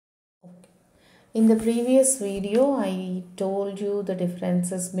In the previous video, I told you the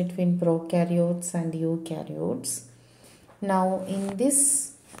differences between prokaryotes and eukaryotes. Now, in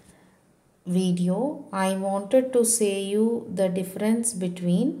this video, I wanted to say you the difference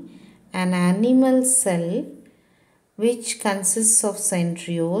between an animal cell which consists of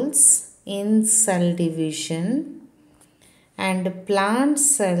centrioles in cell division and plant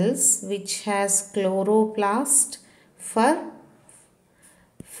cells which has chloroplast for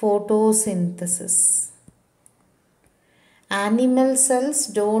photosynthesis. Animal cells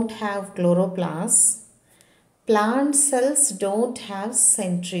don't have chloroplasts. Plant cells don't have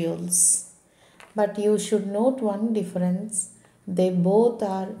centrioles. But you should note one difference. They both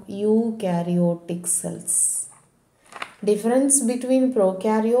are eukaryotic cells. Difference between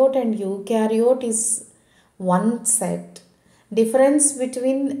prokaryote and eukaryote is one set. Difference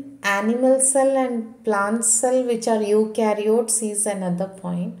between animal cell and plant cell which are eukaryotes is another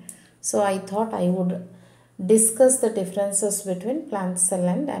point. So I thought I would discuss the differences between plant cell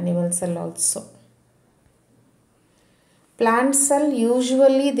and animal cell also. Plant cell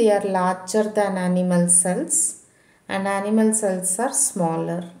usually they are larger than animal cells and animal cells are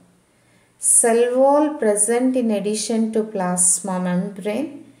smaller. Cell wall present in addition to plasma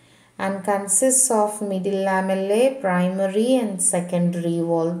membrane and consists of middle lamellae, primary and secondary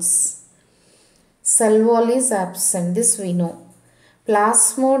walls. Cell wall is absent, this we know.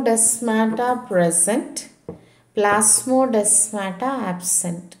 Plasmodesmata present, plasmodesmata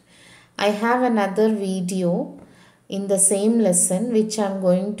absent. I have another video in the same lesson which I am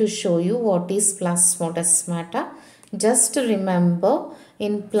going to show you what is plasmodesmata. Just remember,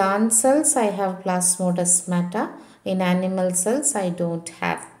 in plant cells I have plasmodesmata, in animal cells I don't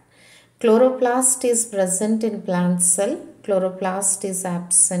have. Chloroplast is present in plant cell, chloroplast is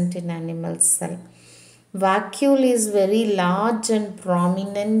absent in animal cell. Vacuole is very large and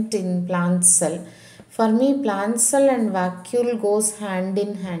prominent in plant cell. For me, plant cell and vacuole goes hand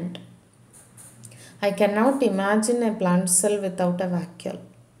in hand. I cannot imagine a plant cell without a vacuole.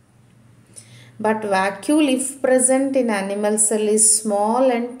 But vacuole, if present in animal cell, is small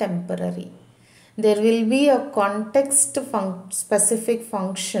and temporary. There will be a context specific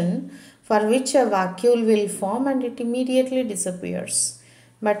function for which a vacuole will form and it immediately disappears.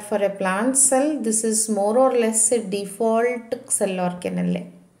 But for a plant cell, this is more or less a default cell organelle.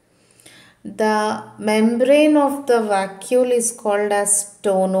 The membrane of the vacuole is called as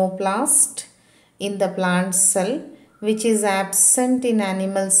tonoplast in the plant cell, which is absent in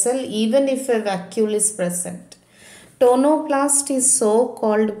animal cell even if a vacuole is present. Tonoplast is so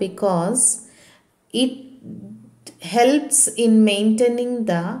called because it helps in maintaining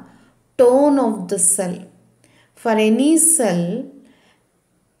the tone of the cell. For any cell,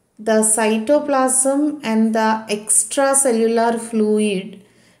 the cytoplasm and the extracellular fluid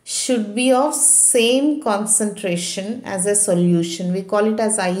should be of same concentration as a solution. We call it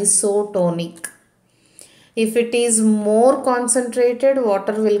as isotonic. If it is more concentrated,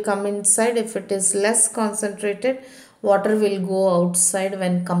 water will come inside. If it is less concentrated, water will go outside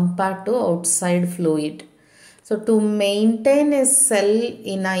when compared to outside fluid. So to maintain a cell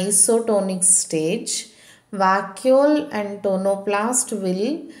in isotonic stage, vacuole and tonoplast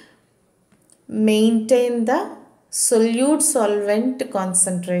will maintain the solute solvent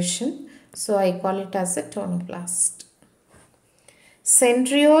concentration. So I call it as a tonoplast.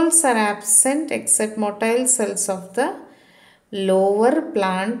 Centrioles are absent except motile cells of the lower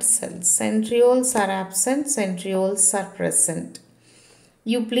plant cells. Centrioles are absent, centrioles are present.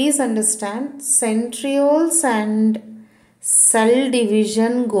 You please understand, centrioles and cell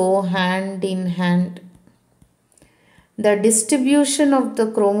division go hand in hand. The distribution of the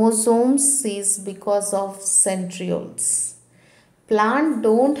chromosomes is because of centrioles. Plant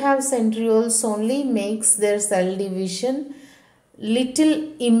don't have centrioles only makes their cell division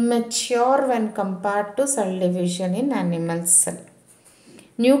little immature when compared to cell division in animal cell.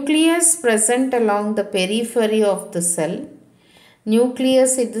 Nucleus present along the periphery of the cell.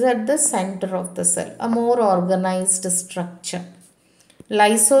 Nucleus is at the center of the cell, a more organized structure.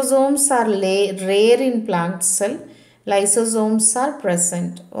 Lysosomes are rare in plant cell. Lysosomes are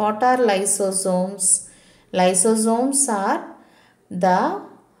present. What are lysosomes? Lysosomes are the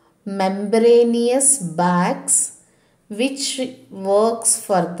membranous bags which works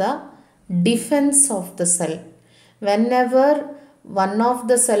for the defense of the cell. Whenever one of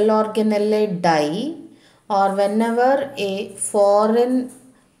the cell organelle die or whenever a foreign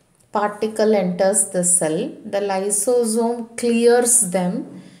particle enters the cell, the lysosome clears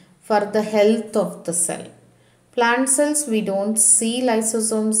them for the health of the cell. Plant cells we don't see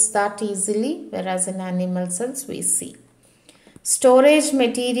lysosomes that easily, whereas in animal cells we see. Storage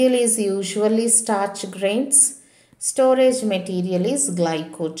material is usually starch grains. Storage material is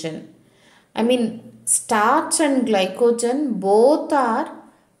glycogen. I mean, starch and glycogen both are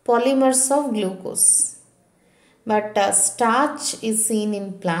polymers of glucose. But starch is seen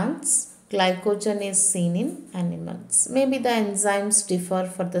in plants, glycogen is seen in animals. Maybe the enzymes differ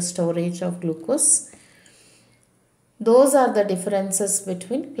for the storage of glucose. Those are the differences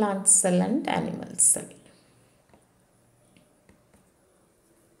between plant cell and animal cell.